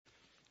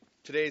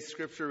Today's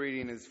scripture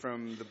reading is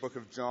from the book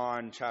of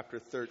John, chapter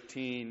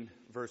 13,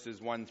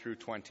 verses 1 through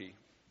 20.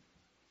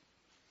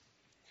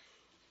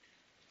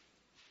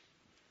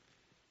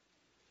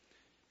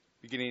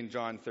 Beginning in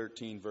John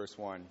 13, verse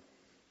 1.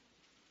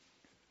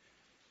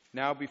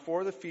 Now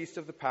before the feast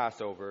of the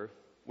Passover,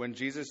 when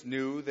Jesus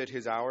knew that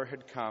his hour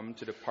had come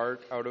to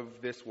depart out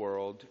of this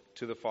world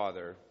to the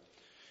Father,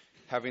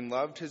 having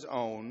loved his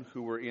own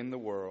who were in the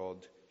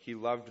world, he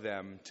loved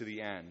them to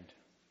the end.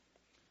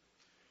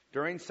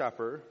 During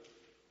supper,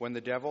 when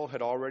the devil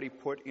had already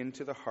put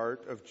into the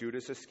heart of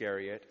Judas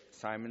Iscariot,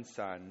 Simon's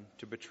son,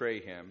 to betray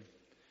him,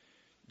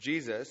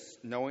 Jesus,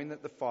 knowing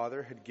that the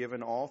Father had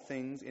given all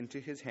things into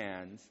his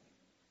hands,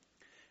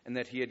 and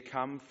that he had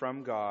come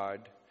from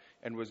God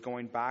and was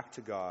going back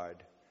to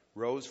God,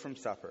 rose from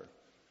supper.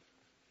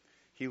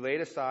 He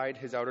laid aside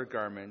his outer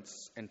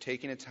garments, and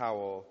taking a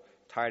towel,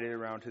 tied it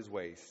around his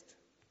waist.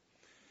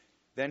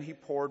 Then he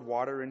poured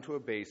water into a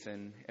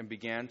basin and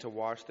began to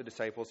wash the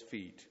disciples'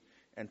 feet,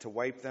 and to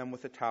wipe them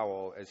with a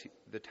towel,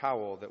 the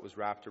towel that was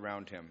wrapped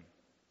around him.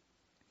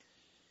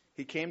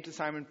 He came to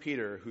Simon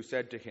Peter, who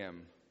said to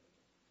him,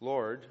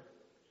 "Lord,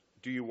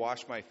 do you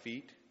wash my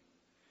feet?"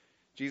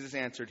 Jesus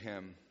answered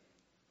him,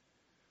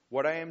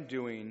 "What I am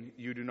doing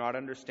you do not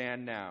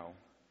understand now,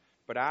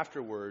 but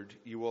afterward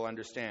you will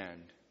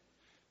understand."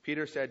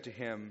 Peter said to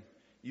him,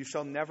 "You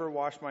shall never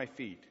wash my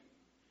feet."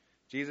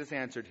 Jesus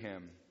answered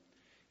him,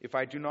 "If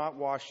I do not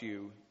wash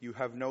you, you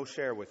have no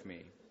share with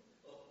me."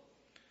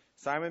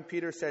 Simon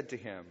Peter said to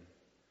him,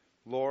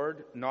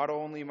 "Lord, not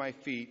only my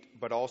feet,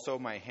 but also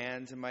my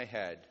hands and my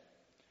head."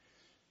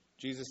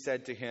 Jesus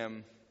said to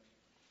him,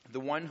 "The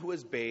one who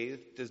is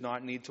bathed does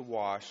not need to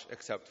wash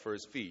except for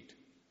his feet,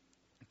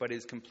 but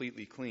is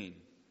completely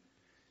clean.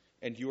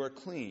 And you are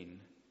clean,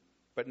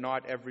 but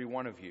not every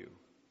one of you."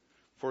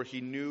 For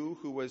he knew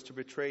who was to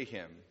betray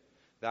him.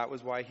 That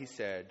was why he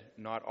said,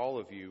 "Not all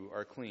of you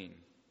are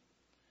clean."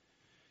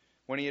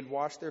 When he had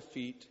washed their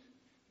feet,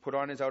 put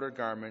on his outer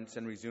garments,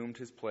 and resumed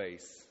his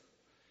place,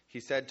 he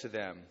said to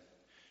them,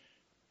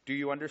 "Do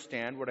you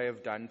understand what I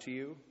have done to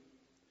you?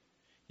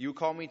 You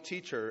call me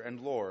teacher and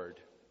Lord,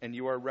 and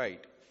you are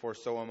right, for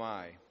so am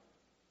I.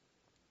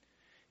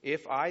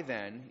 If I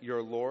then,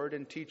 your Lord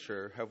and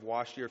teacher, have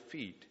washed your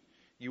feet,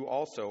 you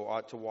also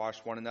ought to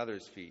wash one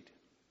another's feet.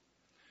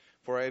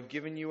 For I have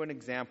given you an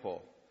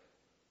example,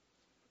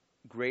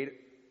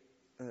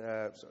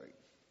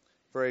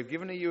 For I have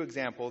given you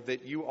example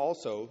that you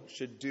also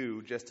should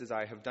do just as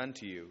I have done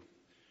to you.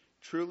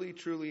 Truly,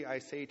 truly, I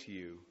say to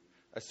you,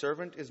 a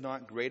servant is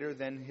not greater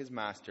than his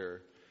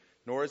master,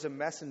 nor is a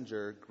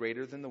messenger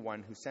greater than the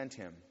one who sent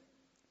him.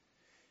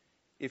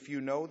 If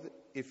you know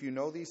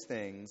these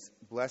things,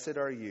 blessed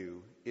are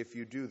you if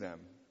you do them.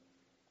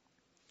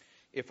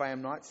 If I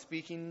am not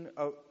speaking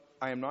of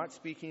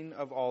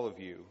all of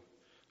you,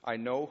 I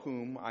know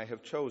whom I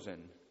have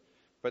chosen,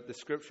 but the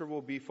scripture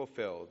will be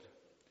fulfilled.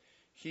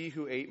 He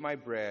who ate my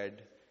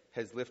bread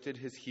has lifted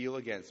his heel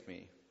against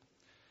me.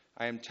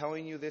 I am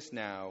telling you this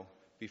now,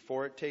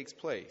 before it takes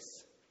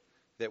place,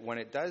 that when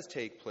it does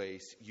take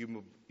place,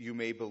 you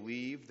may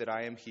believe that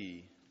I am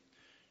he.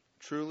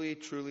 Truly,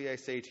 truly, I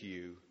say to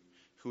you,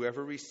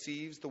 whoever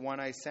receives the one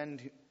I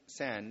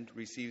send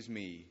receives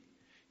me,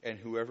 and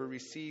whoever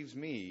receives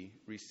me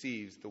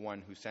receives the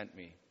one who sent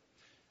me."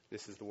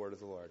 This is the word of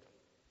the Lord.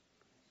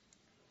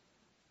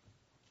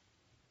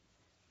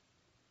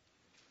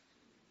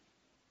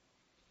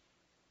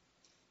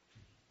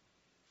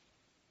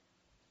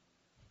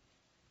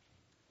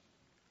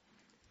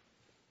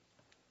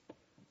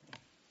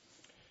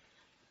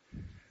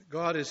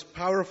 God is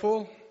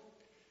powerful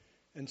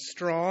and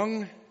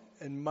strong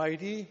and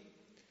mighty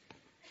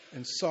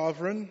and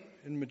sovereign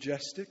and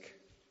majestic.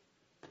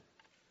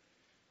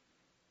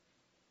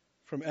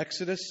 From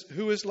Exodus,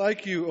 "Who is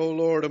like you, O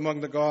Lord,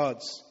 among the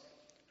gods?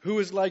 Who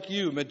is like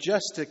you,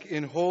 majestic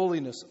in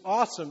holiness,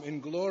 awesome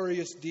in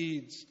glorious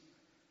deeds?"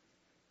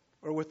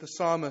 Or with the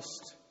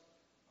psalmist,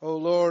 "O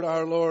Lord,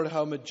 our Lord,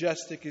 how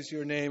majestic is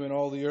your name in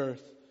all the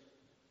earth."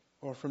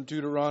 Or from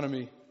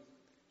Deuteronomy,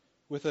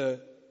 "With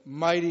a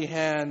mighty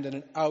hand and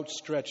an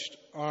outstretched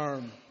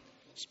arm."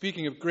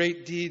 Speaking of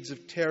great deeds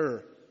of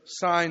terror,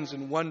 signs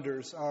and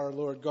wonders, our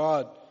Lord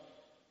God,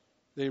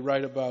 they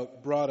write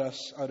about, brought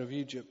us out of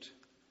Egypt.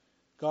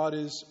 God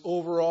is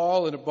over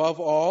all and above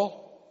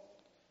all.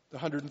 The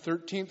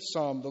 113th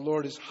Psalm, "The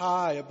Lord is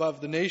high above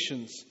the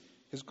nations.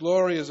 His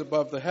glory is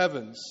above the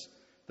heavens."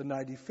 The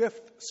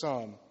 95th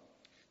Psalm,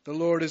 "The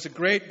Lord is a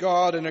great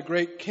God and a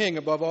great King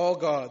above all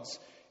gods.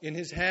 In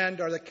his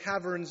hand are the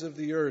caverns of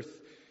the earth,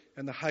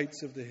 and the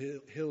heights of the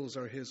hills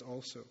are his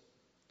also.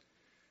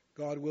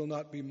 God will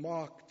not be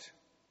mocked."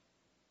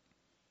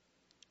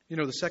 You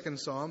know the second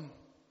Psalm,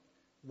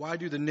 "Why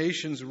do the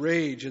nations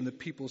rage and the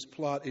peoples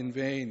plot in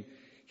vain?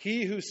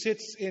 He who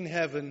sits in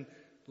heaven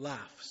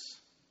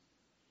laughs."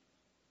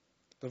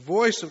 The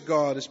voice of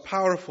God is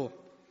powerful.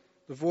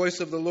 The voice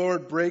of the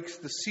Lord breaks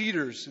the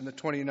cedars in the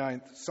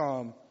 29th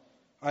Psalm.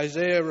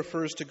 Isaiah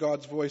refers to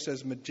God's voice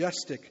as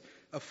majestic,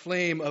 a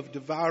flame of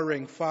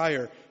devouring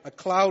fire, a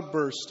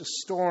cloudburst, a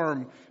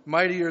storm,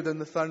 mightier than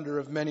the thunder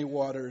of many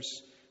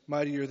waters,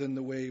 mightier than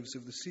the waves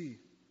of the sea.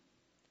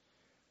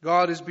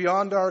 God is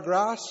beyond our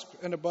grasp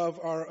and above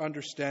our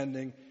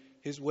understanding.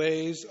 His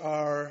ways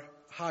are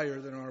higher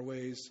than our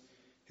ways.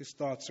 His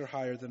thoughts are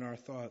higher than our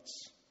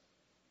thoughts.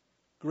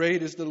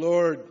 Great is the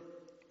Lord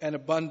and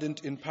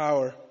abundant in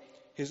power.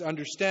 His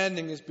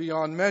understanding is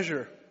beyond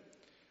measure.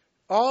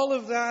 All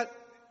of that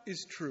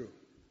is true.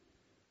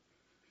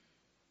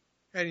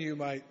 And you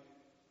might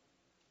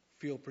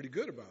feel pretty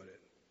good about it.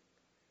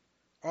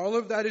 All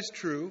of that is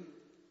true.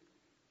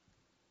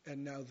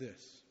 And now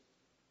this.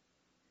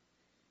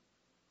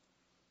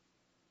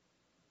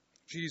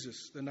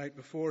 Jesus, the night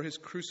before his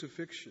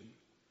crucifixion,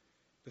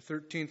 the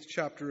 13th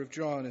chapter of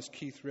John, as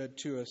Keith read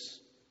to us.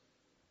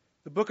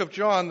 The book of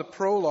John, the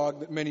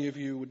prologue that many of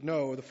you would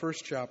know, the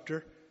first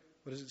chapter,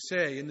 what does it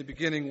say? In the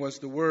beginning was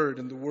the Word,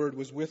 and the Word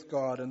was with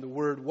God, and the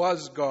Word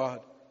was God.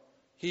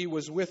 He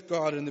was with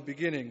God in the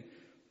beginning.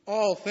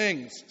 All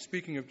things,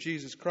 speaking of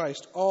Jesus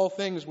Christ, all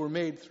things were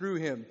made through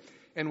him,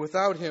 and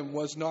without him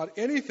was not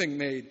anything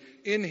made.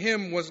 In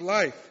him was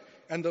life,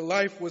 and the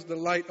life was the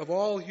light of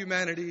all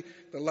humanity.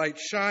 The light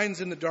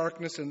shines in the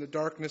darkness, and the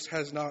darkness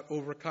has not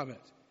overcome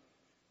it.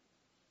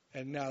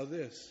 And now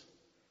this.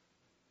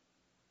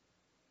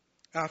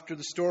 After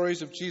the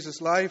stories of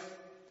Jesus' life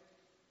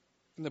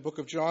in the book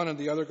of John and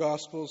the other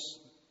Gospels,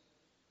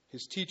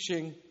 his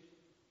teaching,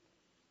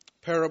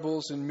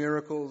 parables and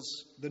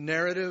miracles, the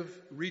narrative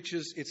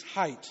reaches its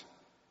height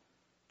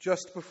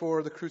just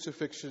before the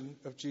crucifixion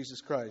of Jesus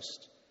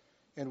Christ.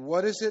 And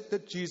what is it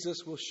that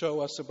Jesus will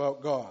show us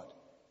about God?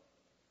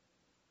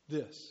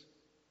 This.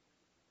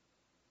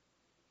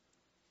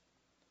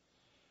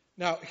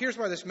 Now, here's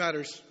why this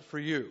matters for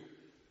you.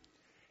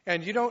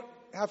 And you don't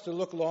have to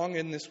look long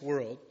in this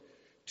world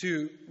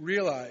to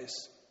realize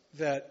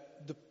that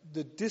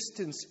the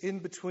distance in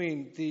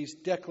between these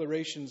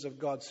declarations of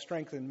God's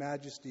strength and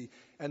majesty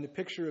and the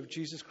picture of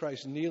Jesus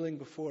Christ kneeling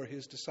before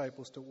his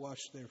disciples to wash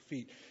their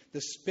feet,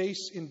 the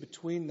space in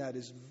between that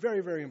is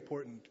very, very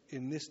important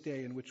in this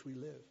day in which we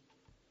live.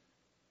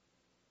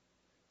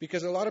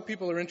 Because a lot of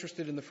people are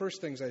interested in the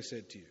first things I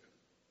said to you.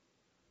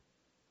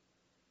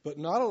 But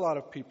not a lot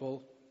of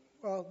people,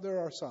 well, there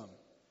are some.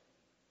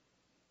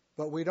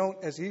 But we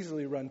don't as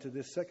easily run to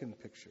this second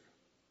picture.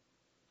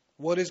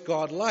 What is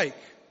God like?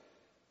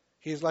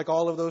 He is like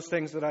all of those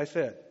things that I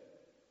said.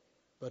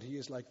 But he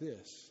is like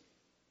this.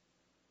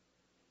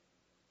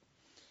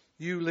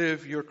 You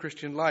live your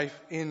Christian life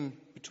in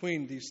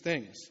between these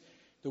things.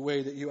 The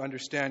way that you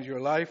understand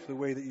your life, the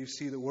way that you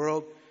see the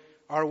world.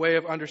 Our way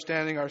of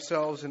understanding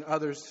ourselves and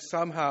others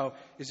somehow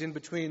is in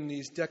between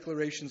these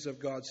declarations of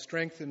God's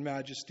strength and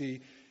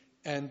majesty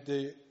and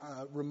the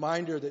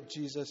reminder that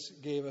Jesus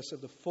gave us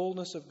of the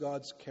fullness of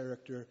God's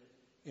character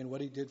in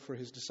what he did for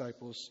his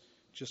disciples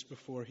just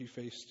before he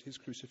faced his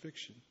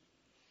crucifixion.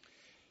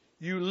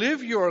 You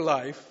live your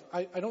life,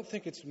 I don't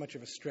think it's much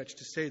of a stretch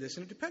to say this,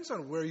 and it depends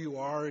on where you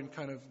are in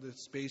kind of the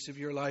space of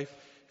your life.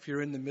 If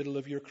you're in the middle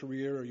of your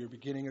career, or you're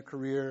beginning a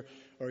career,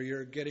 or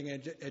you're getting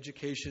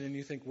education and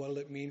you think, what will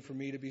it mean for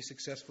me to be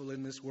successful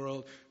in this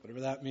world, whatever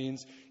that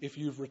means. If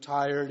you've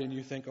retired and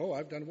you think, oh,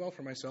 I've done well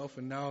for myself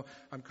and now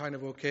I'm kind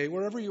of okay.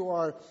 Wherever you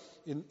are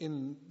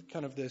in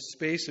kind of the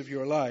space of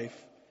your life,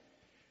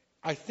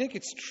 I think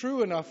it's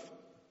true enough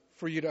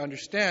for you to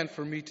understand,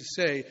 for me to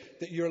say,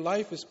 that your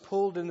life is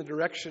pulled in the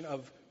direction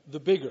of the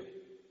bigger.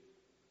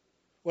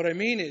 What I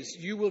mean is,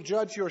 you will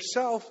judge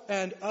yourself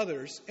and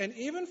others, and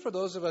even for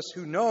those of us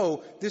who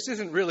know this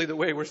isn't really the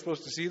way we're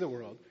supposed to see the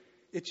world,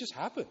 it just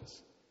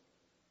happens.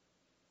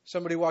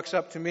 Somebody walks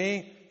up to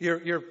me,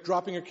 you're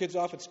dropping your kids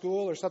off at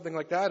school or something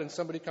like that, and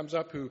somebody comes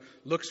up who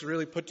looks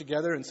really put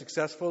together and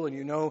successful, and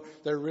you know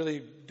they're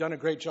really done a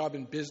great job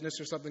in business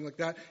or something like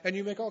that, and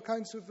you make all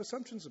kinds of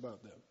assumptions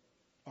about them,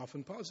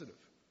 often positive.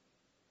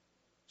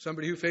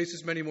 Somebody who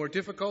faces many more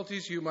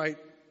difficulties, you might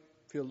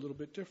feel a little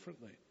bit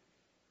differently.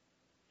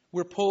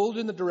 We're pulled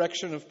in the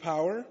direction of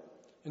power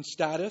and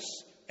status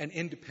and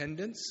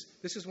independence.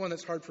 This is one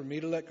that's hard for me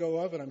to let go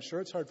of, and I'm sure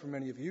it's hard for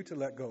many of you to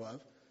let go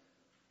of.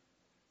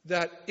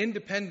 That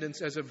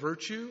independence as a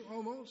virtue,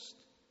 almost.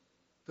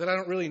 That I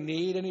don't really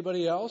need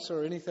anybody else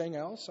or anything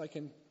else. I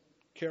can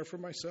care for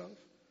myself.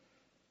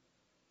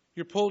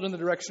 You're pulled in the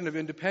direction of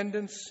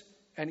independence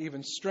and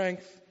even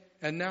strength,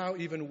 and now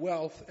even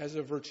wealth as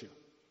a virtue.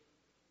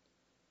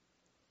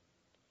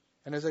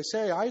 And as I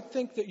say, I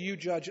think that you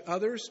judge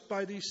others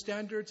by these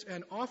standards,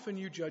 and often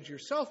you judge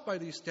yourself by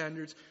these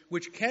standards,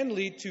 which can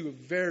lead to a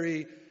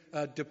very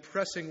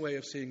depressing way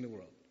of seeing the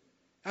world.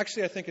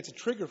 Actually, I think it's a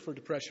trigger for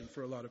depression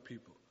for a lot of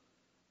people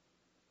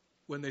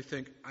when they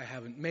think, I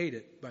haven't made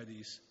it by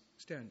these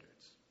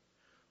standards.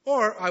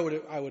 Or I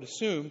would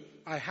assume,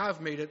 I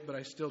have made it, but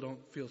I still don't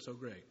feel so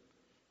great.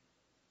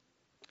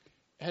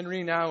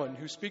 Henry Nouwen,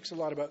 who speaks a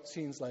lot about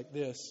scenes like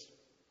this,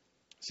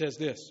 says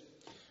this: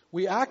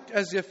 we act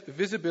as if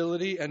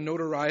visibility and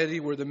notoriety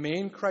were the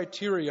main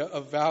criteria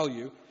of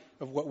value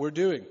of what we're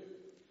doing.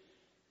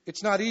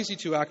 It's not easy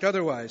to act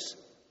otherwise.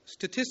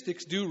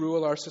 Statistics do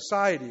rule our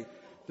society.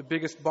 the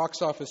biggest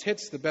box office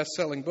hits, the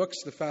best-selling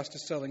books, the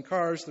fastest-selling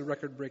cars, the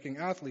record-breaking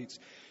athletes.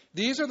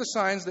 These are the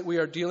signs that we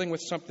are dealing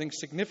with something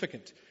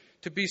significant.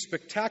 To be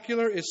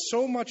spectacular is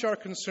so much our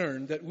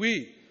concern that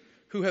we,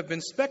 who have been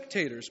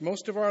spectators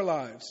most of our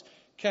lives,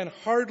 can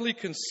hardly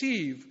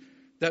conceive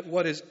that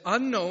what is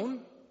unknown,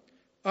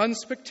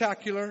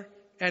 unspectacular,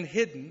 and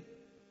hidden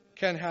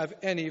can have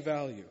any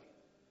value.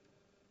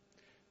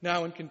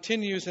 Now, it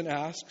continues and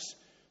asks,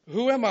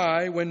 who am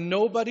I when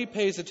nobody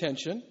pays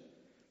attention,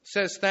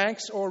 says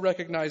thanks, or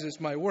recognizes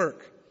my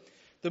work?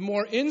 The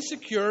more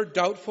insecure,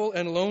 doubtful,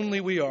 and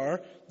lonely we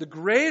are, the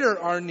greater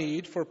our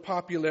need for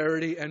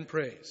popularity and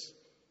praise.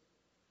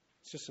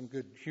 It's just some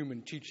good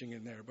human teaching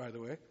in there, by the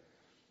way.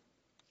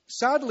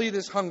 Sadly,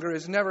 this hunger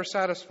is never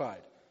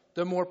satisfied.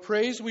 The more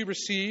praise we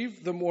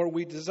receive, the more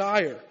we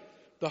desire.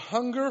 The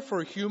hunger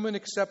for human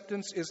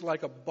acceptance is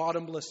like a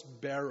bottomless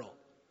barrel.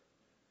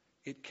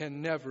 It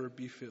can never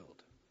be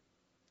filled.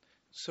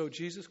 So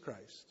Jesus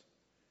Christ,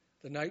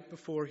 the night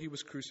before he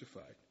was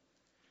crucified,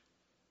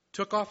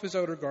 took off his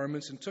outer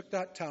garments and took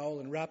that towel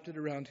and wrapped it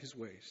around his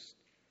waist.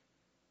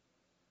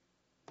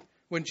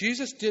 When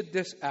Jesus did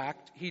this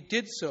act, he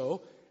did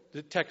so,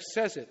 the text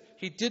says it,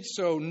 he did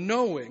so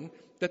knowing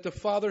that the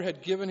Father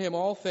had given him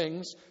all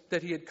things,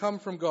 that he had come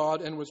from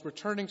God and was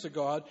returning to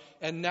God,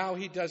 and now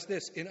he does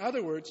this. In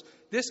other words,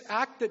 this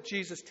act that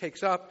Jesus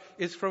takes up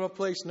is from a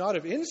place not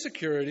of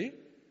insecurity,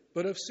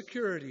 but of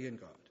security in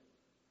God.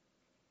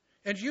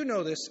 And you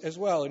know this as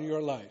well in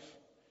your life.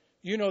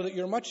 You know that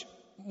you're much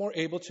more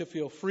able to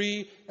feel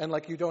free and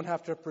like you don't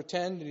have to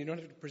pretend and you don't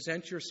have to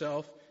present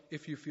yourself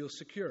if you feel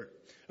secure.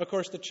 Of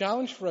course, the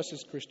challenge for us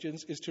as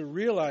Christians is to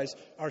realize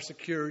our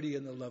security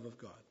in the love of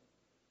God,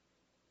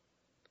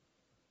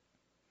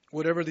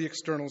 whatever the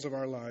externals of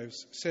our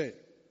lives say.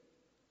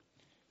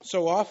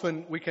 So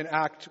often we can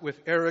act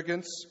with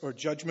arrogance or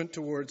judgment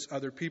towards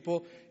other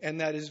people, and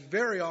that is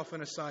very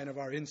often a sign of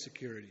our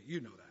insecurity.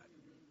 You know that.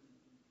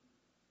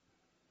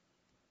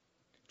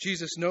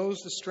 Jesus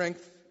knows the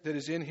strength that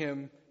is in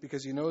him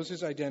because he knows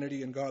his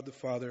identity in God the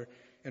Father,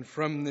 and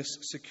from this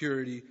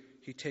security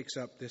he takes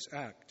up this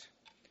act.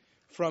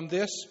 From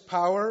this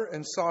power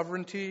and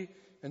sovereignty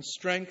and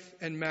strength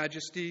and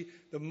majesty,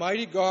 the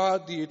mighty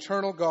God, the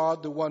eternal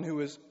God, the one who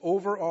is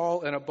over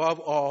all and above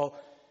all,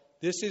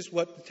 this is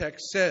what the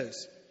text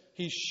says.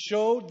 He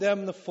showed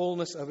them the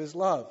fullness of his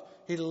love.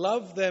 He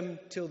loved them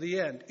till the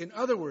end. In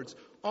other words,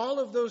 all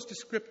of those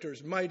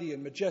descriptors, mighty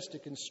and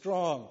majestic and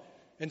strong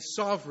and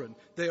sovereign,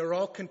 they are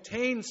all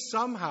contained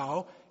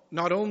somehow,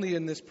 not only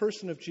in this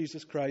person of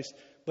Jesus Christ,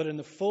 but in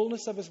the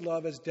fullness of his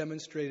love as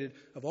demonstrated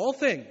of all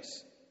things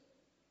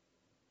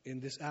in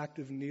this act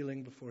of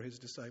kneeling before his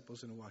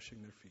disciples and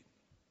washing their feet.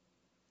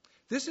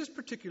 This is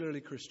particularly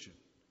Christian,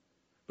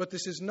 but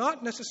this is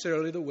not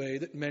necessarily the way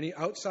that many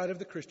outside of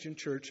the Christian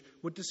church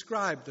would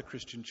describe the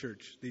Christian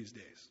church these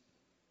days.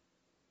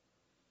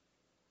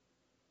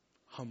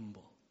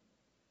 Humble,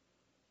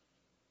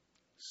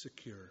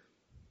 secure,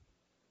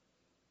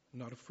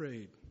 not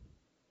afraid,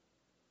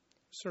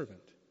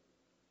 servant.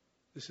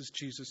 This is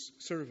Jesus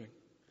serving.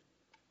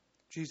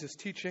 Jesus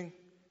teaching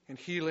and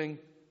healing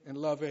and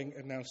loving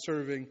and now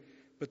serving.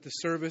 But the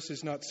service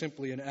is not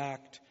simply an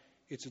act.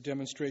 It's a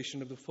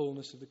demonstration of the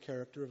fullness of the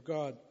character of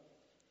God.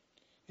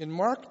 In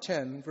Mark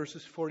 10,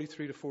 verses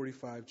 43 to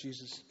 45,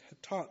 Jesus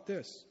had taught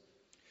this.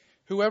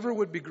 Whoever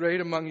would be great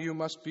among you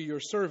must be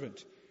your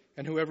servant,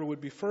 and whoever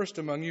would be first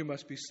among you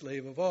must be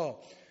slave of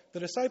all. The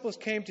disciples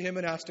came to him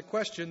and asked a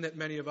question that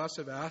many of us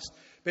have asked.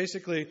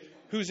 Basically,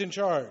 who's in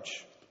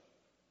charge?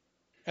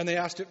 And they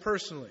asked it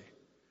personally.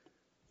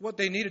 What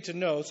they needed to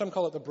know, some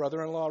call it the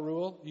brother-in-law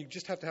rule. You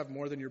just have to have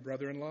more than your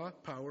brother-in-law,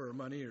 power or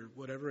money or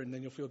whatever, and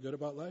then you'll feel good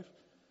about life.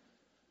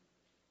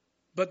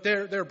 But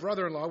their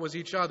brother-in-law was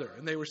each other.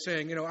 And they were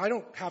saying, I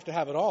don't have to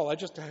have it all. I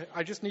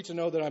just need to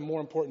know that I'm more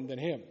important than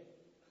him.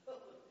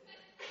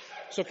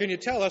 So can you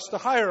tell us the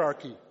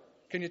hierarchy?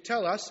 Can you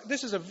tell us,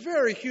 this is a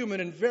very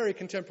human and very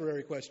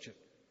contemporary question.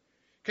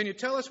 Can you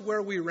tell us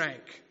where we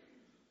rank?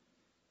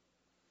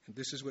 And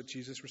this is what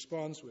Jesus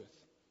responds with.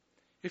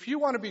 If you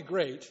want to be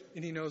great,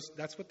 and he knows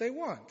that's what they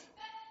want.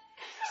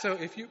 So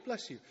if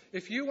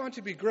you want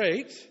to be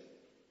great,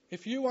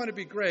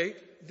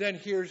 then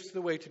here's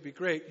the way to be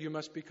great. You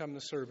must become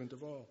the servant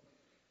of all.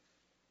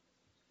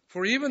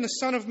 For even the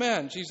Son of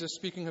Man, Jesus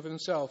speaking of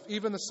himself,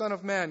 even the Son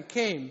of Man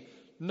came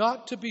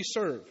not to be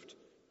served,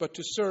 but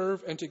to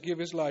serve and to give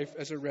his life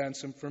as a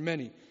ransom for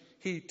many.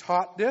 He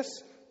taught this,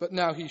 but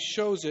now he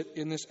shows it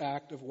in this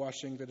act of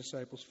washing the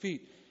disciples'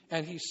 feet.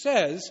 And he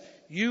says,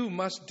 you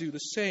must do the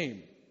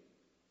same.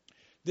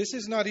 This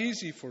is not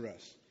easy for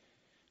us.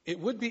 It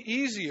would be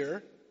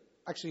easier,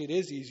 actually it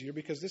is easier,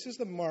 because this is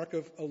the mark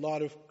of a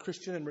lot of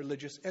Christian and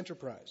religious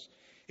enterprise.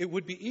 It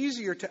would be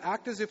easier to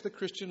act as if the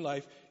Christian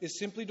life is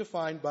simply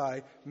defined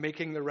by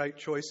making the right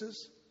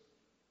choices.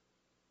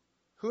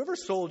 Whoever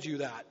sold you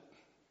that,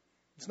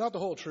 it's not the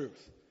whole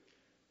truth.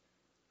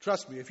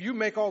 Trust me, if you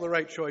make all the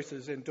right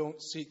choices and don't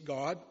seek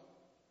God,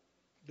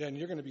 then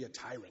you're going to be a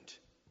tyrant.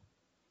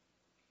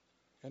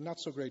 And not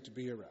so great to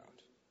be around.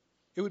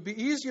 It would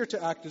be easier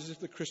to act as if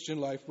the Christian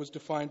life was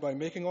defined by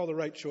making all the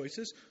right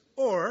choices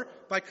or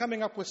by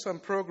coming up with some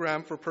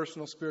program for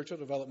personal spiritual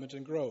development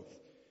and growth.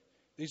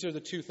 These are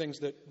the two things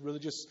that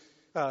religious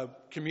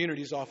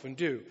communities often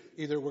do.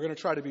 Either we're going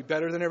to try to be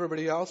better than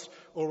everybody else,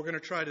 or we're going to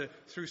try to,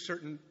 through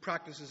certain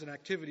practices and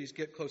activities,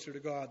 get closer to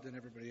God than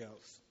everybody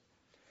else.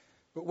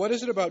 But what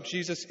is it about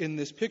Jesus in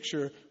this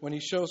picture when he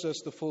shows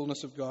us the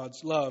fullness of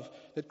God's love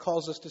that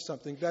calls us to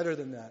something better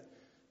than that?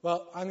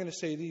 Well, I'm going to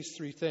say these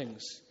three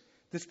things.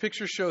 This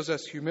picture shows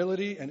us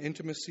humility and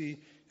intimacy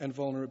and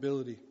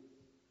vulnerability.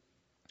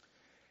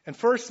 And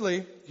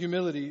firstly,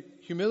 humility.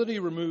 Humility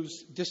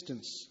removes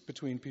distance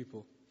between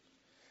people.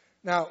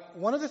 Now,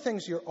 one of the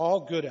things you're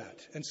all good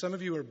at, and some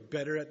of you are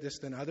better at this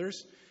than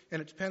others,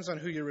 and it depends on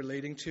who you're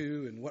relating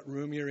to and what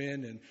room you're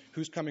in and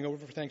who's coming over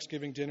for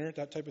Thanksgiving dinner,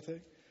 that type of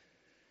thing.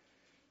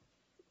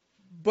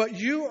 But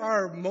you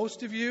are,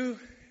 most of you,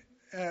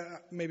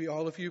 maybe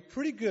all of you,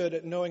 pretty good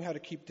at knowing how to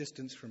keep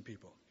distance from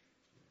people.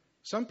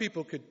 Some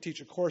people could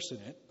teach a course in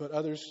it, but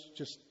others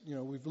just,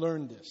 we've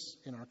learned this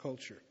in our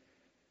culture.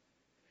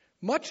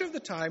 Much of the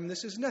time,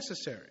 this is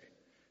necessary.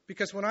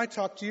 Because when I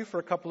talk to you for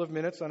a couple of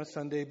minutes on a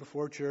Sunday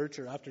before church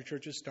or after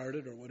church has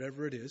started or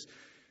whatever it is,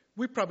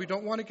 we probably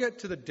don't want to get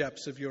to the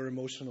depths of your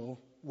emotional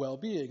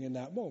well-being in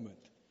that moment.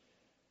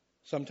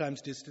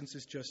 Sometimes distance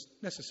is just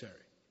necessary.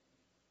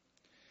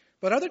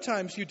 But other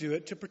times you do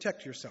it to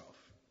protect yourself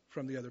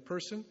from the other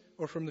person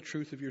or from the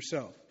truth of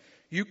yourself.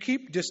 You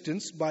keep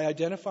distance by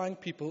identifying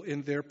people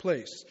in their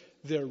place,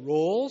 their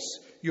roles,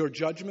 your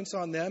judgments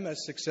on them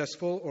as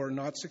successful or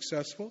not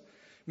successful.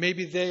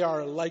 Maybe they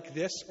are like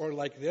this or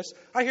like this.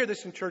 I hear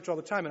this in church all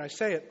the time, and I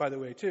say it, by the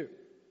way, too.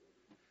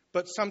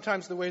 But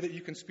sometimes the way that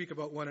you can speak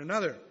about one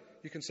another,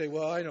 you can say,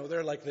 well, I know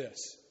they're like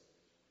this.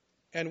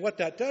 And what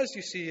that does,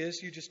 you see,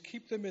 is you just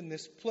keep them in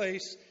this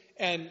place,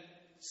 and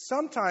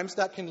sometimes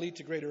that can lead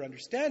to greater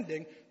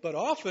understanding, but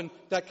often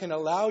that can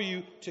allow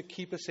you to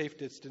keep a safe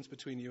distance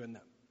between you and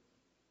them.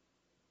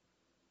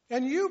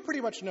 And you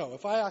pretty much know.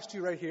 If I asked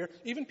you right here,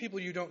 even people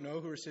you don't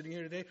know who are sitting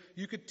here today,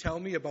 you could tell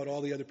me about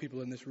all the other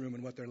people in this room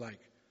and what they're like.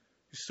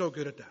 You're so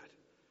good at that.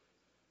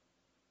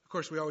 Of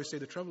course, we always say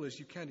the trouble is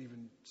you can't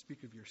even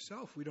speak of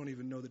yourself. We don't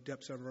even know the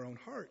depths of our own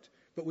heart.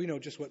 But we know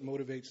just what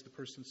motivates the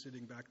person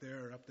sitting back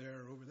there or up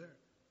there or over there.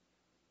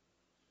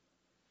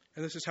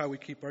 And this is how we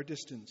keep our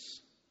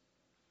distance.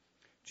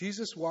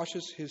 Jesus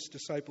washes his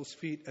disciples'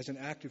 feet as an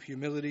act of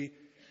humility.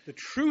 The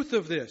truth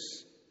of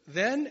this,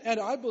 then and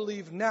I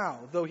believe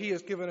now, though he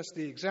has given us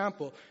the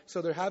example,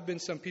 so there have been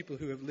some people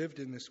who have lived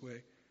in this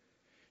way.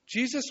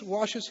 Jesus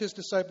washes his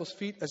disciples'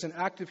 feet as an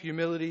act of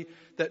humility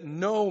that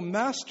no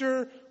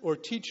master or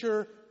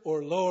teacher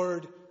or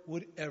Lord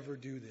would ever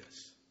do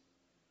this.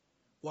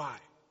 Why?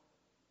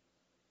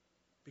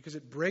 Because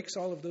it breaks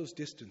all of those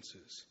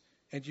distances.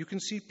 And you can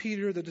see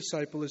Peter, the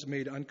disciple, is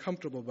made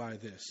uncomfortable by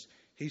this.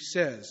 He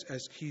says,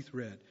 as Keith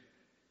read,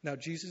 now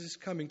Jesus is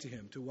coming to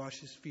him to wash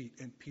his feet,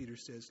 and Peter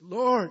says,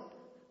 Lord,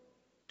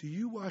 do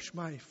you wash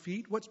my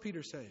feet? What's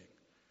Peter saying?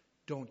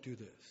 Don't do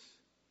this.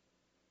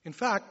 In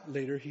fact,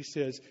 later he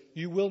says,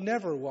 you will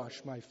never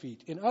wash my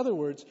feet. In other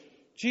words,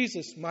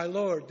 Jesus, my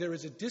Lord, there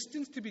is a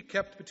distance to be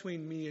kept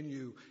between me and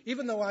you,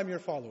 even though I'm your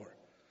follower.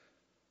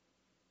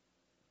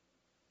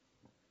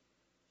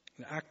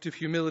 An act of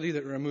humility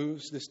that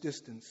removes this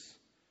distance.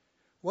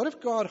 What if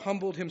God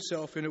humbled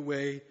himself in a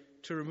way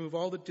to remove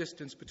all the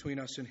distance between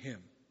us and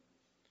him?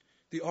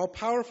 The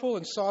all-powerful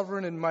and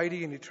sovereign and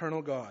mighty and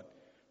eternal God,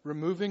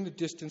 removing the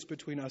distance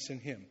between us and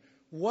him.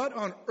 What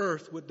on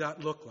earth would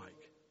that look like?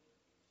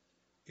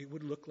 It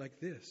would look like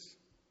this.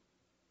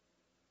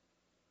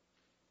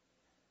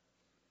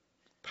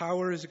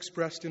 Power is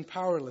expressed in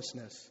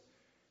powerlessness.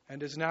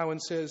 And as Nouwen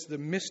says, the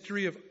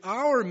mystery of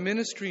our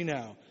ministry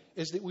now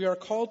is that we are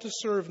called to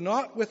serve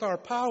not with our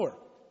power,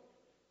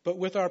 but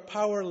with our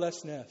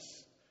powerlessness.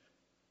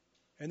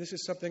 And this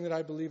is something that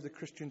I believe the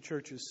Christian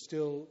church is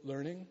still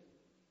learning,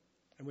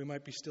 and we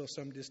might be still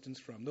some distance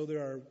from, though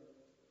there are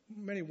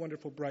many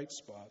wonderful bright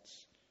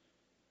spots.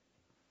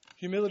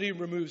 Humility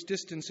removes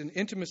distance, and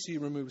intimacy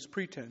removes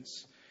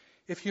pretense.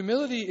 If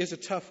humility is a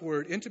tough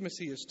word,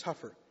 intimacy is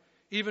tougher,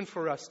 even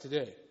for us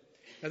today.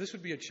 Now, this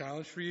would be a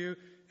challenge for you,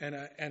 and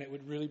it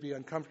would really be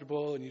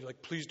uncomfortable, and you're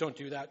like, please don't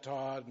do that,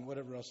 Todd, and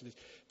whatever else it is.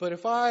 But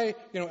if I,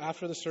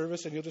 after the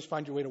service, and you'll just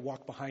find your way to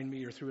walk behind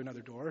me or through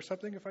another door or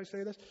something if I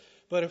say this,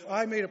 but if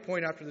I made a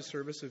point after the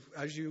service of,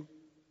 as you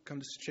come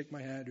to shake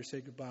my hand or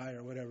say goodbye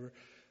or whatever,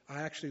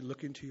 I actually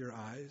look into your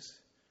eyes,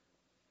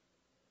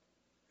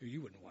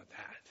 you wouldn't want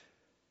that.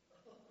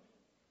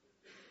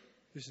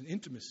 There's an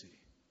intimacy.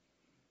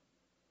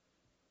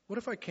 What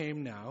if I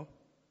came now?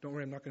 Don't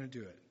worry, I'm not going to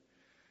do it.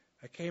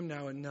 I came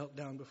now and knelt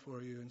down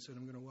before you and said,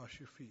 I'm going to wash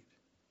your feet.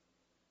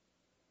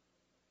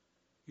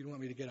 You don't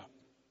want me to get up.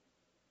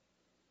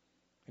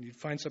 And you'd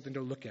find something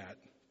to look at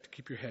to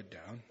keep your head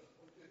down.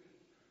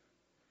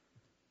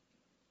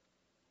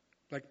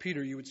 Like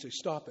Peter, you would say,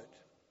 stop it.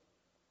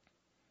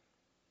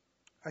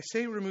 I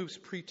say removes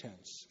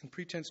pretense. And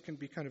pretense can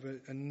be kind of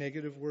a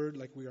negative word,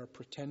 like we are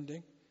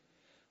pretending.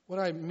 What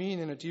I mean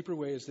in a deeper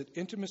way is that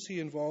intimacy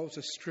involves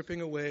a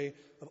stripping away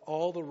of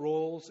all the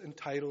roles and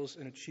titles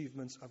and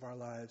achievements of our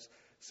lives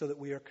so that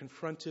we are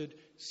confronted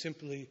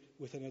simply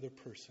with another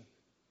person.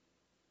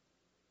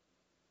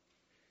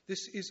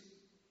 This is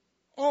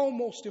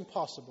almost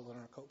impossible in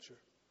our culture,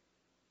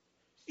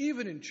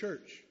 even in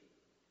church.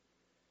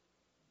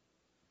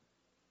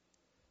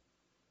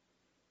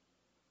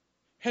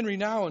 Henry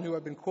Nouwen, who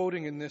I've been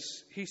quoting in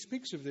this, he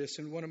speaks of this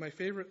in one of my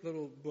favorite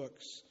little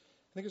books.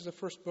 I think it's the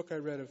first book I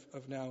read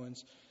of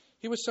Nouwen's.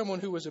 He was someone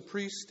who was a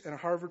priest and a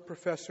Harvard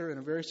professor and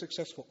a very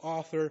successful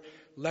author,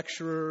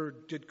 lecturer,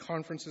 did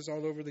conferences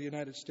all over the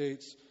United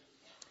States.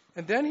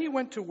 And then he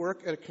went to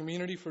work at a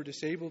community for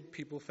disabled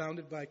people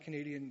founded by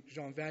Canadian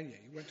Jean Vanier.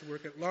 He went to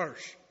work at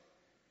L'Arche.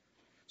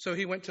 So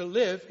he went to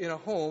live in a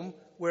home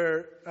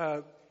where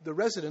the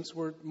residents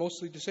were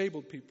mostly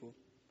disabled people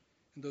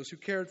and those who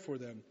cared for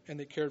them, and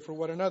they cared for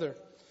one another.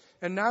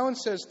 And Nouwen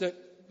says that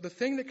the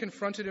thing that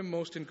confronted him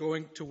most in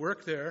going to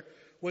work there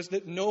was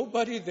that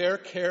nobody there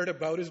cared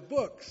about his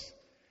books.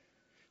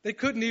 They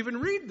couldn't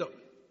even read them.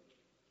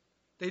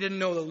 They didn't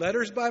know the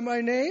letters by my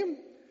name.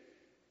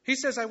 He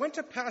says, I went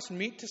to pass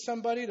meat to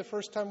somebody the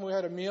first time we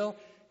had a meal,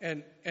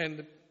 and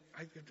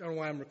I don't know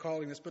why I'm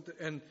recalling this, but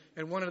and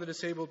one of the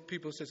disabled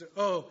people says,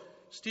 oh,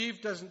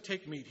 Steve doesn't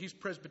take meat. He's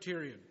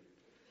Presbyterian.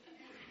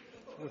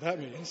 What that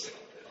means.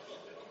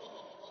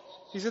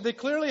 He said they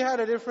clearly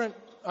had a different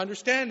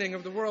understanding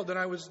of the world than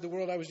the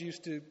world I was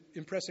used to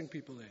impressing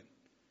people in.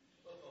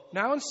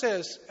 Nouwen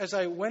says, as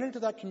I went into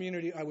that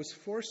community, I was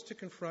forced to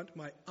confront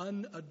my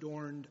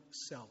unadorned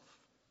self.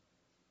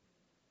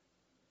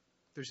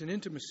 There's an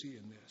intimacy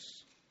in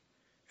this.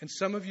 And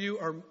some of you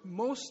are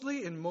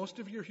mostly, in most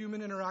of your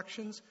human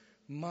interactions,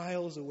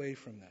 miles away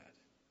from that.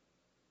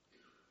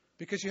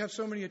 Because you have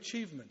so many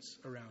achievements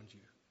around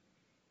you.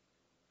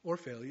 Or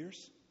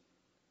failures.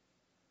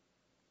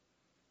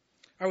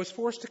 I was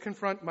forced to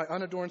confront my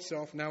unadorned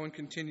self, Nouwen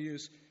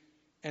continues,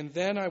 and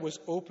then I was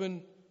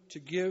open to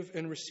give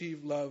and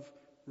receive love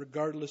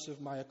regardless of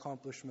my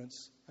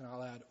accomplishments, and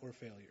I'll add, or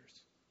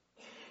failures.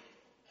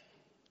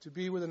 To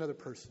be with another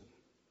person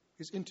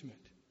is intimate.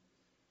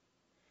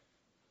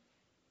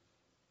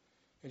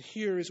 And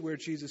here is where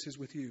Jesus is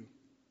with you.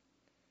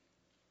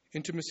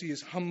 Intimacy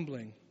is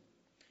humbling,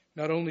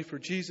 not only for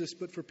Jesus,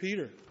 but for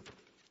Peter.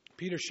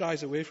 Peter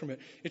shies away from it.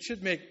 It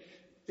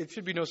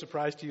should be no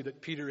surprise to you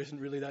that Peter isn't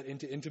really that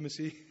into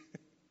intimacy.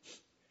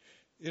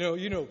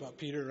 You know about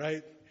Peter,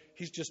 right?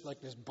 He's just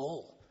like this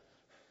bull.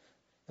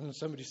 And then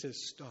somebody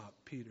says, stop,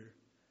 Peter.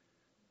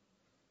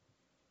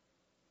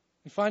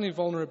 And finally,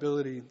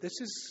 vulnerability. This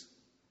is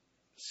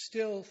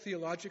still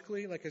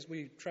theologically, like as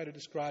we try to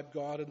describe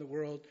God in the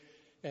world,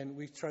 and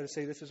we try to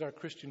say this is our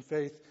Christian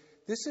faith,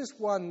 this is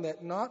one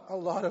that not a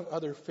lot of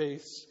other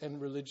faiths and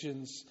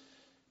religions,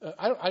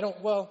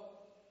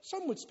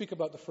 some would speak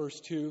about the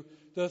first two.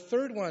 The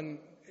third one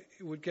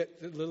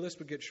the list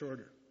would get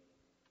shorter.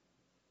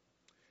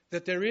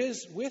 That there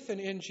is, with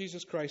and in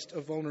Jesus Christ, a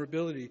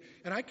vulnerability.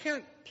 And I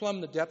can't plumb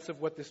the depth of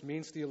what this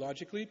means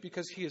theologically,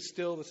 because he is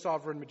still the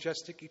sovereign,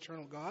 majestic,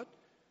 eternal God.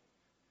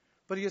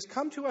 But he has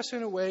come to us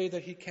in a way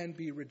that he can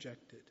be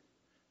rejected.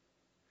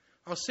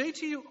 I'll say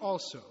to you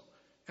also,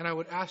 and I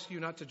would ask you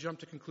not to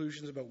jump to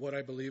conclusions about what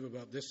I believe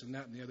about this and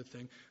that and the other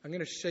thing. I'm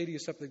going to say to you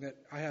something that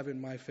I have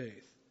in my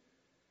faith.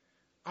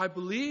 I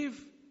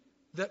believe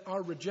that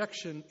our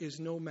rejection is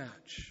no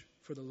match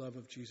for the love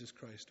of Jesus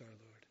Christ our Lord.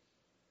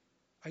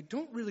 I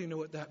don't really know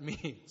what that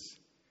means,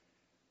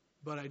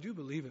 but I do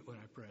believe it when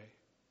I pray.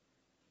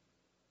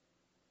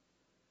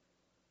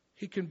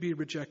 He can be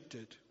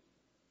rejected.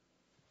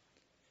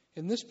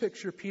 In this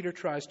picture, Peter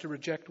tries to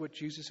reject what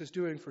Jesus is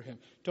doing for him.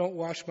 Don't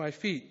wash my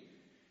feet.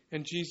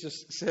 And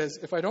Jesus says,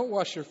 if I don't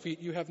wash your feet,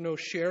 you have no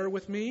share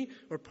with me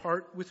or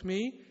part with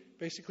me.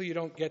 Basically, you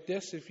don't get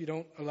this if you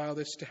don't allow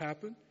this to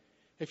happen.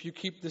 If you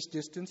keep this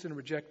distance and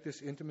reject this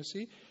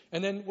intimacy.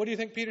 And then what do you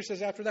think Peter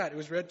says after that? It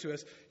was read to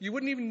us. You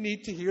wouldn't even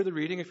need to hear the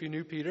reading if you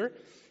knew Peter,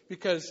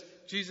 because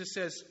Jesus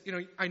says,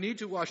 I need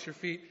to wash your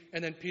feet.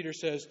 And then Peter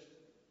says,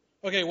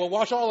 okay, well,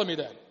 wash all of me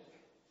then.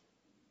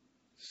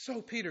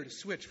 So Peter to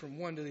switch from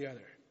one to the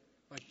other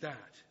like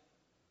that.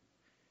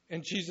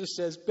 And Jesus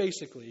says,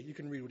 basically, you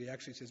can read what he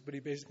actually says, but he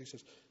basically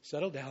says,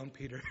 settle down,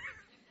 Peter.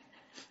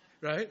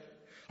 Right?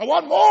 I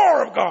want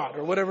more of God,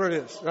 or whatever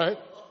it is, right?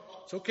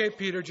 It's okay,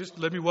 Peter, just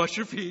let me wash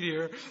your feet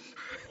here.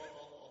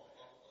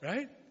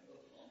 Right?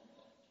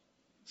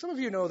 Some of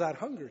you know that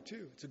hunger,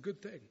 too. It's a good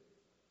thing.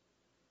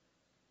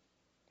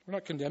 We're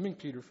not condemning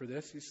Peter for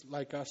this. He's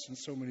like us in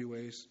so many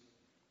ways.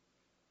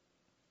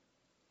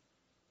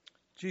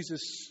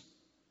 Jesus'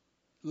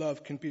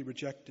 love can be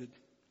rejected.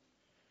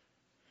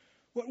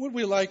 What would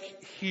we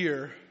like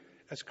here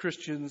as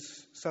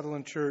Christians,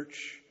 Sutherland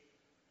Church,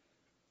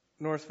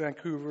 North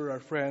Vancouver, our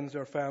friends,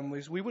 our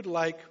families? We would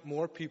like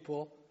more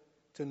people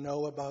to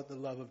know about the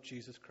love of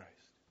Jesus Christ.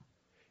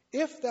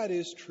 If that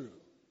is true,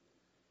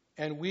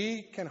 and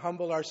we can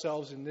humble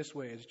ourselves in this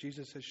way, as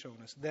Jesus has shown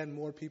us, then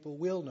more people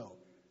will know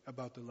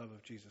about the love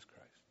of Jesus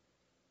Christ.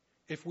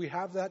 If we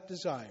have that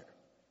desire,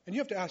 and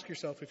you have to ask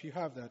yourself if you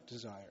have that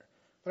desire,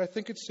 But I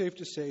think it's safe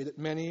to say that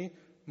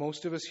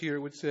most of us here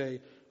would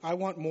say, I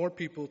want more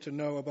people to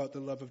know about the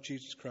love of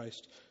Jesus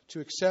Christ, to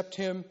accept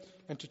him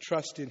and to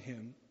trust in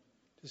him,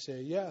 to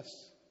say yes.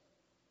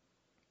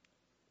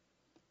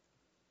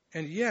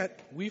 And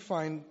yet, we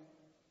find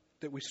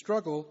that we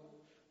struggle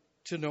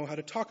to know how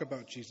to talk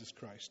about Jesus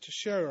Christ, to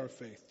share our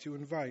faith, to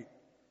invite.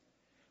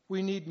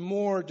 We need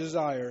more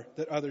desire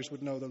that others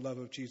would know the love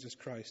of Jesus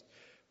Christ.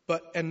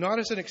 And not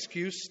as an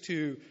excuse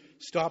to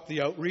stop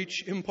the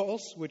outreach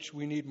impulse, which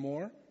we need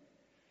more.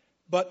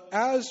 But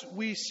as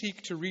we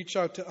seek to reach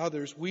out to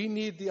others, we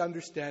need the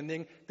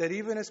understanding that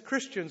even as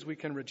Christians we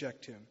can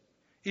reject him.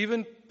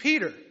 Even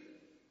Peter,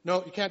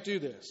 no, you can't do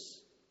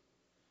this.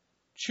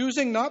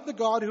 Choosing not the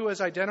God who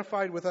has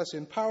identified with us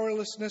in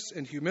powerlessness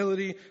and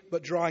humility,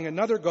 but drawing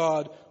another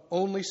God,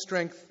 only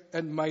strength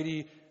and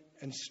mighty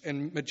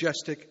and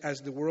majestic as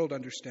the world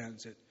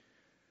understands it.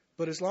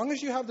 But as long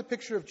as you have the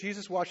picture of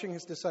Jesus washing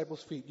his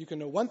disciples' feet, you can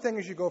know one thing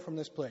as you go from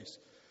this place.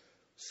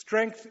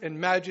 Strength and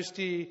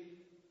majesty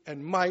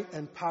and might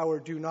and power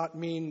do not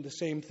mean the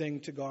same thing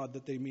to God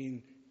that they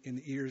mean in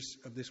the ears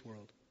of this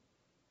world.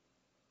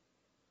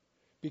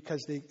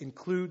 Because they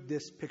include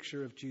this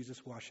picture of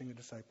Jesus washing the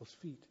disciples'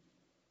 feet.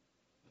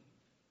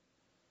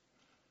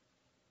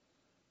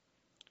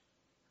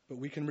 But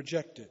we can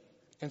reject it.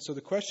 And so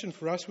the question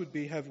for us would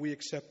be, have we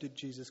accepted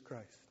Jesus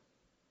Christ?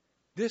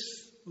 This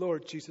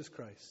Lord Jesus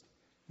Christ,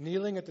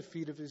 kneeling at the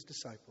feet of his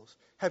disciples.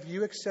 Have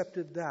you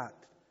accepted that,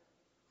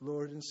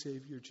 Lord and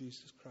Savior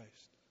Jesus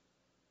Christ?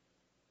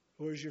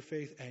 Or is your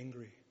faith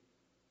angry?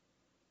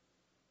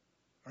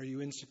 Are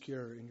you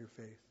insecure in your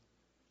faith?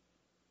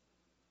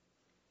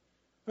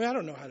 I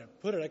don't know how to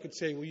put it. I could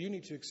say, well, you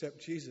need to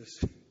accept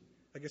Jesus.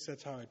 I guess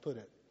that's how I put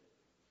it.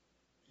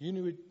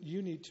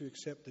 You need to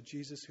accept the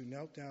Jesus who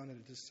knelt down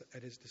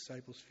at his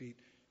disciples' feet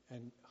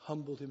and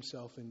humbled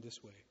himself in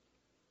this way.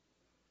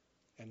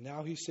 And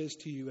now he says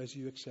to you as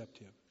you accept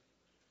him,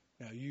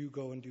 now you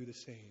go and do the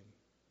same.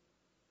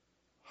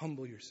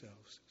 Humble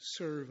yourselves.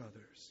 Serve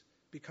others.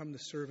 Become the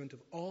servant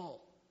of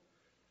all.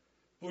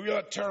 Well, we're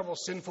a terrible,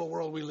 sinful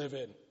world we live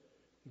in.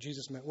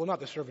 Jesus meant, well, not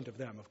the servant of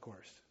them, of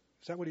course.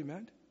 Is that what he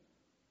meant?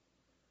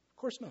 Of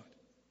course not.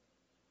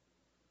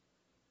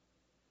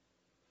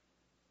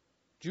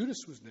 Judas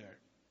was there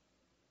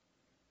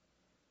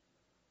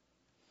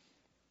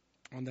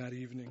on that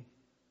evening.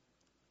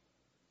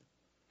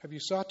 Have you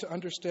sought to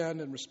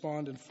understand and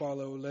respond and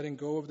follow, letting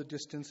go of the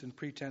distance and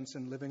pretense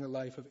and living a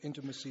life of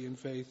intimacy and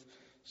faith?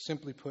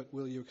 Simply put,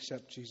 will you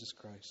accept Jesus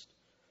Christ?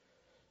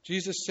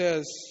 Jesus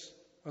says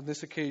on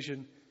this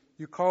occasion,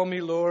 you call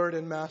me Lord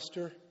and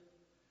Master,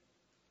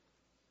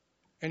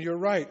 and you're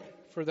right,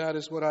 for that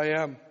is what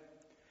I am.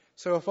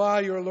 So if I,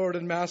 your Lord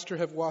and Master,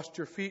 have washed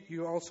your feet,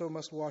 you also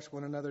must wash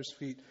one another's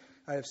feet.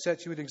 I have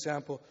set you an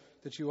example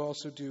that you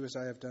also do as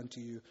I have done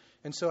to you.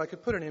 And so I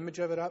could put an image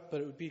of it up,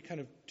 but it would be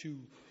kind of too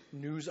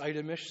news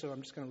itemish, so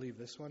I'm just going to leave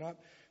this one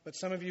up. But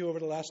some of you over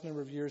the last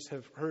number of years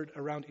have heard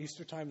around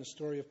Easter time the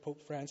story of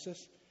Pope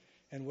Francis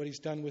and what he's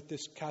done with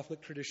this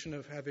Catholic tradition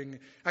of having,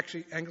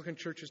 actually Anglican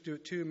churches do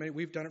it too,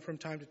 we've done it from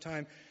time to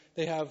time.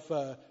 They have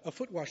a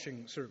foot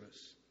washing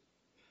service.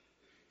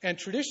 And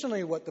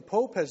traditionally what the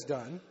Pope has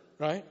done,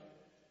 right,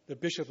 the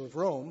Bishop of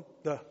Rome,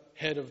 the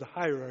head of the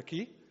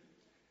hierarchy,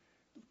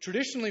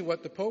 traditionally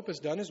what the Pope has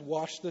done is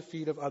wash the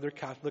feet of other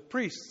Catholic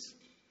priests.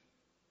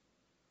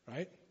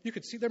 Right? You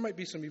could see there might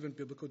be some even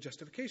biblical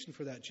justification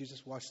for that.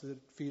 Jesus washed the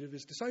feet of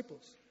his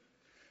disciples.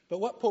 But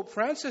what Pope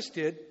Francis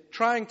did,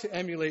 trying to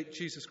emulate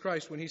Jesus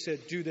Christ when he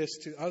said, do this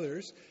to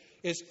others,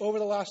 is over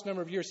the last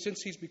number of years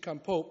since he's become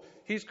Pope,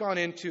 he's gone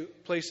into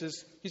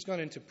places, he's gone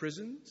into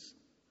prisons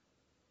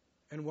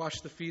and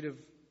washed the feet of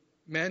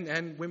men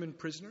and women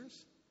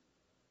prisoners.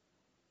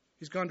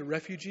 He's gone to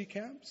refugee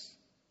camps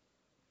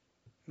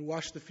and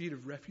washed the feet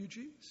of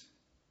refugees,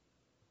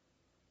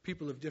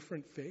 people of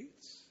different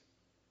faiths.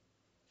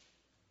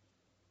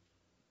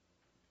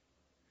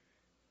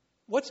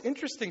 What's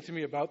interesting to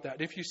me about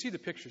that, if you see the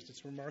pictures,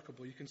 it's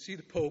remarkable. You can see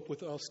the Pope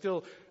with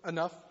still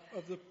enough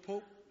of the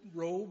Pope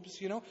robes,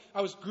 you know.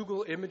 I was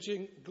Google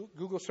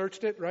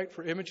searched it, right,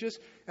 for images,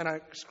 and I'm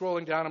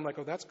scrolling down, I'm like,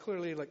 oh, that's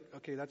clearly like,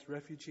 okay, that's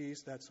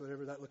refugees, that's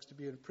whatever, that looks to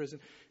be in a prison.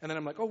 And then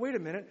I'm like, oh, wait a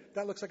minute,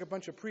 that looks like a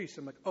bunch of priests.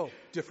 I'm like, oh,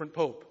 different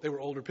Pope. They were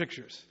older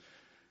pictures,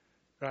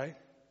 right?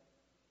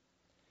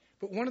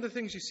 But one of the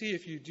things you see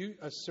if you do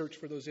a search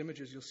for those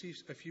images, you'll see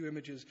a few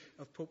images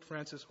of Pope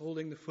Francis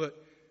holding the foot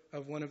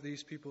of one of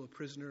these people, a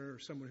prisoner or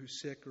someone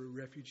who's sick or a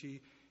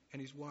refugee,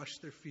 and he's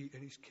washed their feet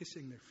and he's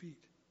kissing their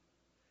feet.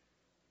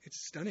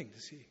 It's stunning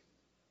to see.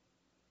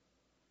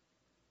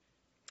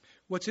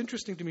 What's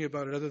interesting to me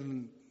about it, other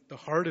than the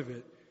heart of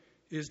it,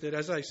 is that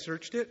as I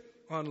searched it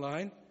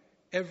online,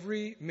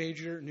 every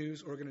major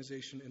news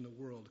organization in the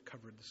world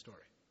covered the story.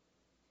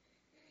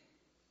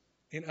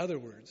 In other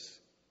words,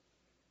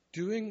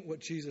 doing what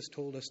Jesus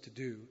told us to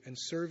do and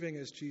serving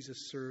as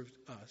Jesus served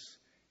us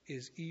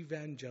is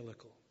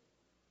evangelical.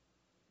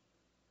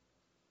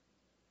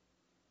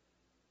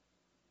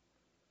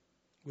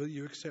 Will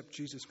you accept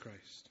Jesus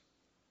Christ?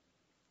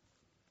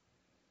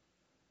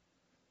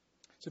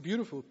 It's a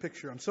beautiful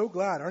picture. I'm so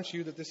glad, aren't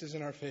you, that this is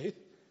in our faith?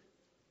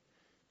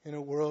 In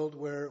a world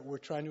where we're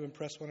trying to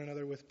impress one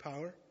another with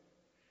power.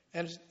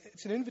 And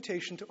it's an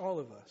invitation to all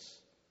of us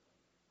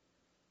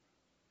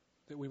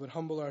that we would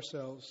humble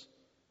ourselves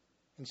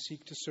and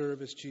seek to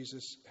serve as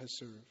Jesus has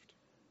served.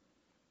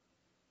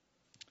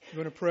 I'm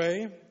going to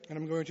pray, and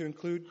I'm going to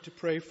include to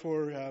pray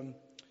for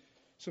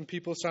some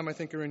people. Some I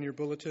think are in your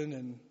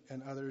bulletin,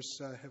 and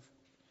others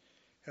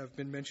have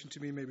been mentioned to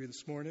me maybe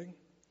this morning.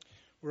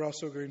 We're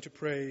also going to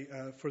pray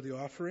for the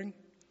offering.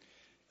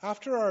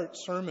 After our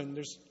sermon,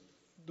 there's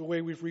the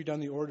way we've redone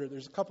the order.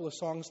 There's a couple of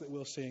songs that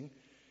we'll sing,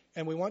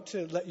 and we want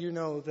to let you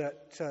know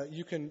that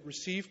you can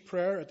receive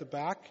prayer at the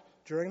back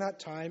during that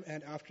time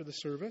and after the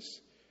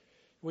service.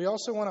 We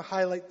also want to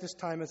highlight this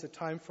time as a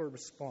time for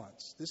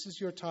response. This is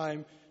your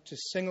time to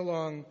sing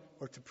along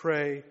or to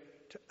pray,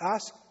 to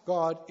ask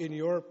God in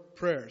your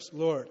prayers,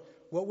 Lord,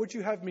 what would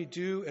you have me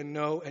do and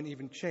know and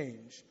even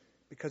change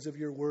because of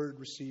your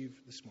word received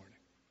this morning?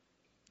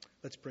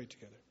 Let's pray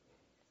together.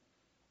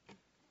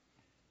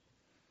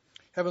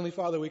 Heavenly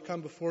Father, we come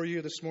before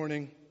you this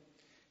morning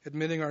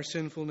admitting our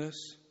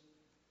sinfulness.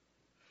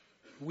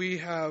 We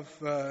have,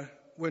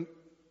 when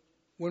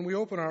we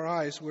open our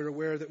eyes, we're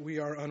aware that we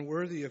are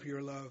unworthy of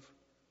your love.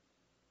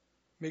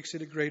 Makes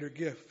it a greater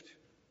gift.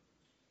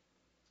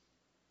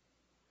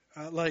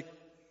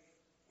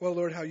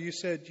 Lord, how you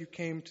said you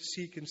came to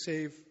seek and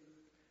save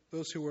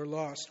those who were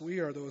lost. We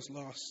are those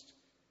lost.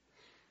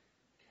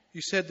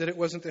 You said that it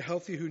wasn't the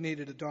healthy who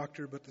needed a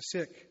doctor, but the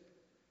sick.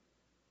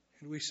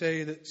 And we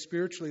say that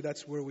spiritually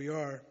that's where we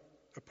are,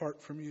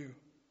 apart from you.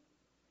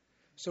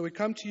 So we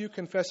come to you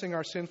confessing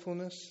our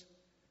sinfulness.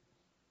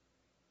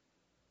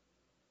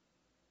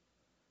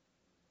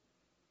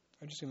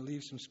 I'm just going to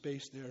leave some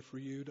space there for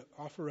you to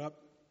offer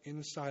up in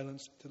the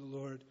silence to the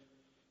Lord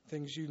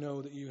things you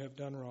know that you have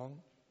done wrong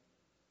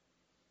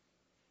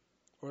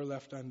or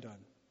left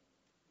undone.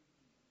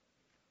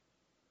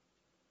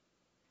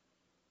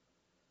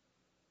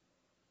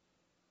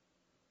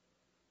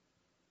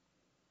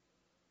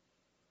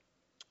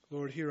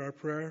 Lord, hear our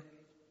prayer,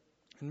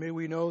 and may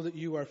we know that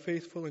you are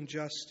faithful and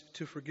just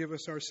to forgive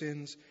us our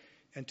sins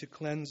and to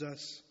cleanse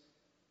us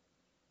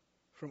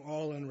from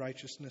all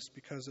unrighteousness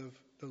because of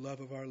the love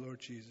of our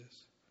Lord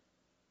Jesus.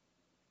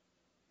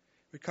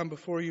 We come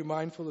before you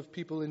mindful of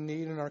people in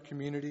need in our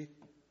community.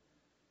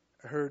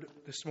 I heard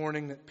this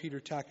morning that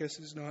Peter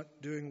Takis is not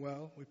doing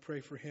well. We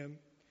pray for him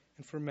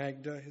and for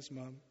Magda, his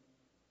mom,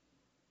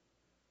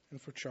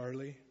 and for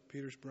Charlie,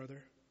 Peter's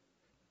brother.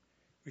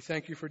 We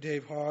thank you for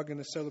Dave Hogg and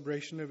the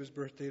celebration of his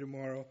birthday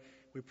tomorrow.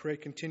 We pray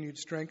continued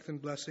strength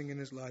and blessing in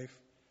his life.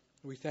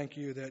 We thank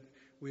you that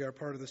we are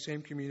part of the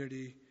same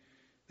community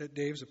that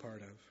Dave's a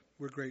part of.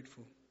 We're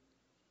grateful.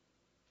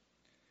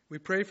 We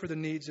pray for the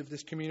needs of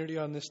this community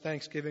on this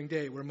Thanksgiving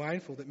Day. We're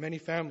mindful that many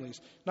families,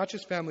 not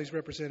just families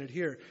represented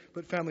here,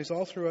 but families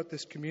all throughout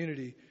this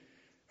community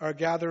are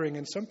gathering,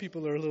 and some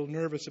people are a little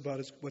nervous about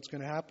what's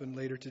going to happen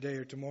later today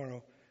or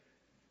tomorrow.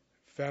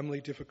 Family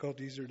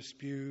difficulties or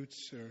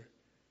disputes, or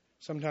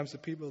sometimes the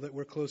people that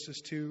we're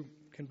closest to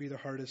can be the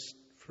hardest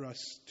for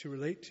us to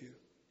relate to.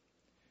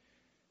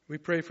 We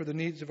pray for the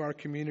needs of our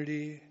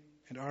community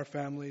and our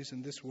families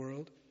in this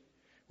world.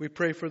 We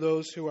pray for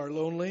those who are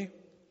lonely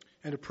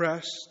and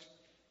oppressed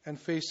and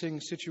facing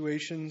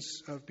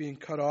situations of being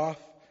cut off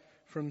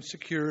from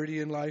security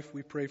in life.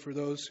 We pray for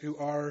those who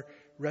are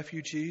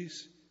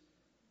refugees.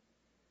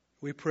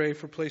 We pray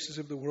for places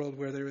of the world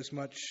where there is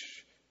much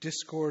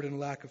discord and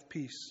lack of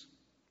peace.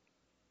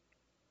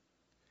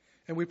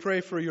 And we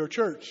pray for your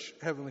church,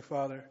 Heavenly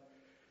Father,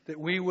 that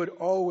we would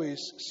always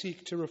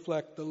seek to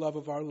reflect the love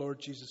of our Lord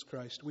Jesus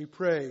Christ. We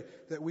pray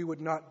that we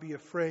would not be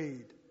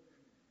afraid,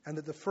 and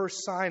that the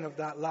first sign of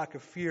that lack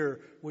of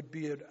fear would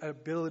be an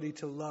ability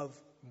to love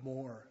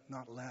more,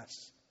 not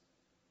less.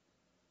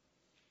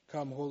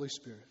 Come, Holy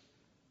Spirit.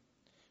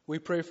 We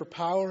pray for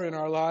power in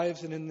our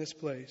lives and in this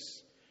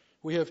place.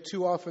 We have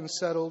too often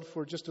settled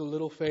for just a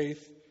little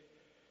faith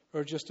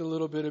or just a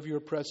little bit of your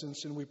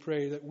presence, and we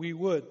pray that we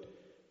would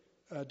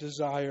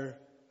desire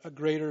a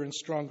greater and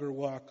stronger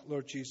walk,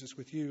 Lord Jesus,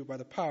 with you by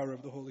the power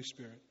of the Holy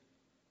Spirit.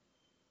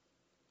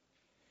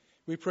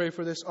 We pray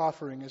for this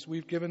offering. As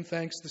we've given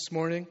thanks this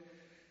morning,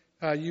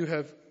 you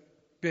have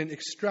been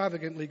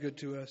extravagantly good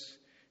to us.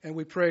 And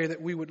we pray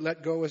that we would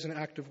let go as an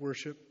act of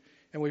worship.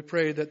 And we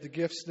pray that the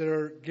gifts that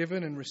are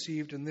given and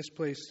received in this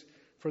place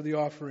for the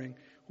offering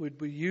would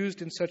be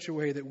used in such a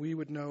way that we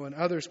would know and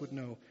others would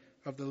know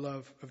of the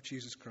love of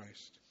Jesus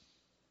Christ.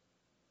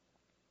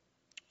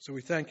 So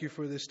we thank you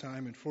for this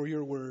time and for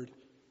your word.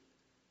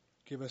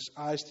 Give us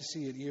eyes to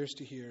see and ears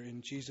to hear.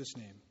 In Jesus'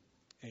 name,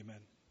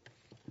 amen.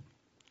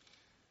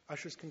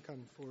 Ushers can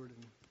come forward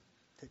and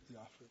take the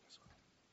offering as well.